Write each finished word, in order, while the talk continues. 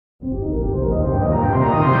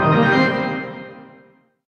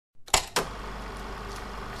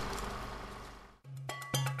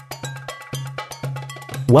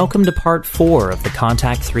Welcome to part 4 of the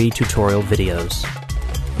Kontakt 3 tutorial videos.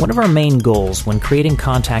 One of our main goals when creating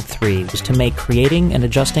Kontakt 3 was to make creating and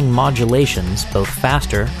adjusting modulations both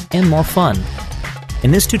faster and more fun.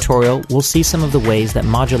 In this tutorial, we'll see some of the ways that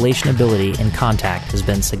modulation ability in Kontakt has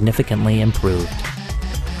been significantly improved.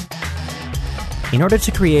 In order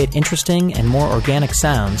to create interesting and more organic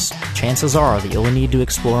sounds, chances are that you'll need to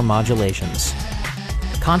explore modulations.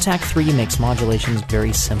 Kontakt 3 makes modulations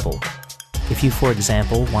very simple. If you, for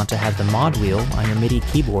example, want to have the mod wheel on your MIDI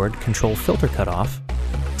keyboard control filter cutoff,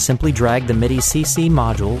 simply drag the MIDI CC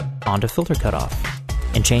module onto filter cutoff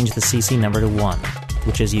and change the CC number to 1,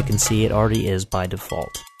 which as you can see it already is by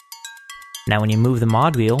default. Now when you move the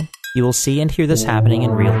mod wheel, you will see and hear this happening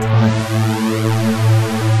in real time.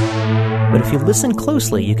 But if you listen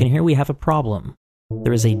closely, you can hear we have a problem.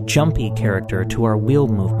 There is a jumpy character to our wheel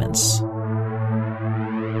movements.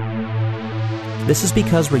 This is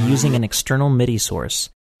because we're using an external MIDI source,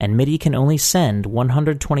 and MIDI can only send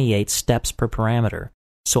 128 steps per parameter,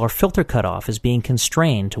 so our filter cutoff is being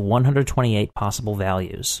constrained to 128 possible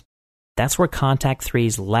values. That's where Kontakt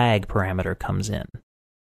 3's lag parameter comes in.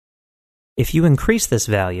 If you increase this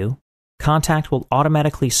value, Kontakt will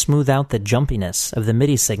automatically smooth out the jumpiness of the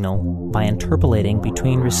MIDI signal by interpolating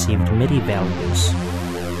between received MIDI values.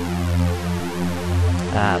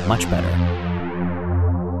 Much better.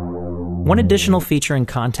 One additional feature in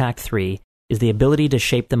Kontakt 3 is the ability to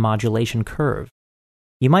shape the modulation curve.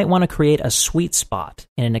 You might want to create a sweet spot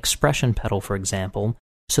in an expression pedal, for example,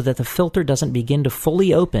 so that the filter doesn't begin to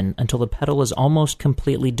fully open until the pedal is almost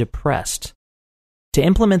completely depressed. To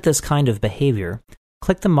implement this kind of behavior,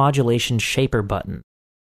 click the Modulation Shaper button.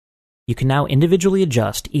 You can now individually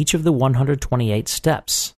adjust each of the 128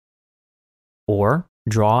 steps, or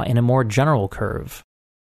draw in a more general curve.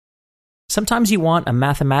 Sometimes you want a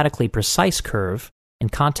mathematically precise curve, and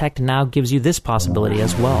Kontakt now gives you this possibility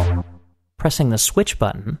as well. Pressing the switch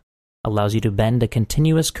button allows you to bend a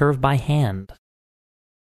continuous curve by hand,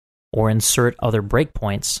 or insert other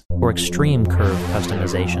breakpoints for extreme curve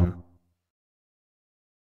customization.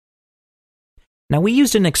 Now we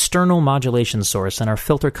used an external modulation source in our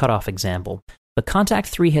filter cutoff example, but Kontakt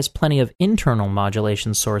 3 has plenty of internal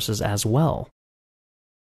modulation sources as well.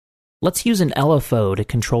 Let's use an LFO to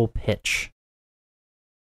control pitch.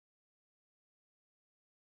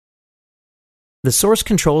 The source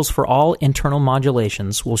controls for all internal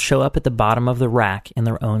modulations will show up at the bottom of the rack in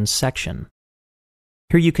their own section.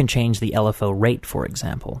 Here you can change the LFO rate, for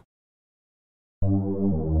example.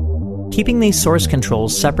 Keeping these source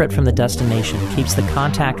controls separate from the destination keeps the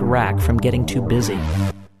Kontakt rack from getting too busy.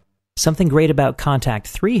 Something great about Kontakt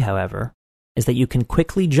 3, however, is that you can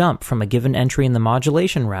quickly jump from a given entry in the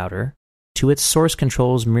modulation router to its source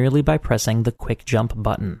controls merely by pressing the Quick Jump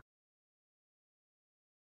button.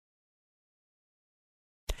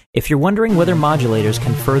 If you're wondering whether modulators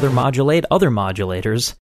can further modulate other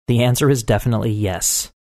modulators, the answer is definitely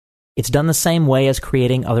yes. It's done the same way as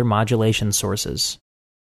creating other modulation sources.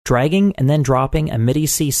 Dragging and then dropping a MIDI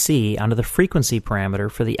CC onto the frequency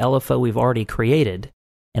parameter for the LFO we've already created,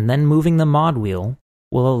 and then moving the mod wheel,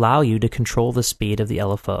 will allow you to control the speed of the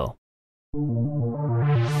LFO.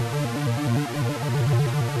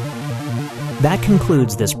 That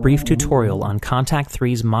concludes this brief tutorial on Kontakt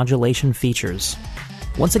 3's modulation features.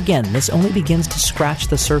 Once again, this only begins to scratch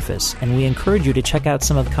the surface, and we encourage you to check out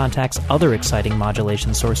some of Kontakt's other exciting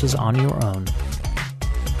modulation sources on your own.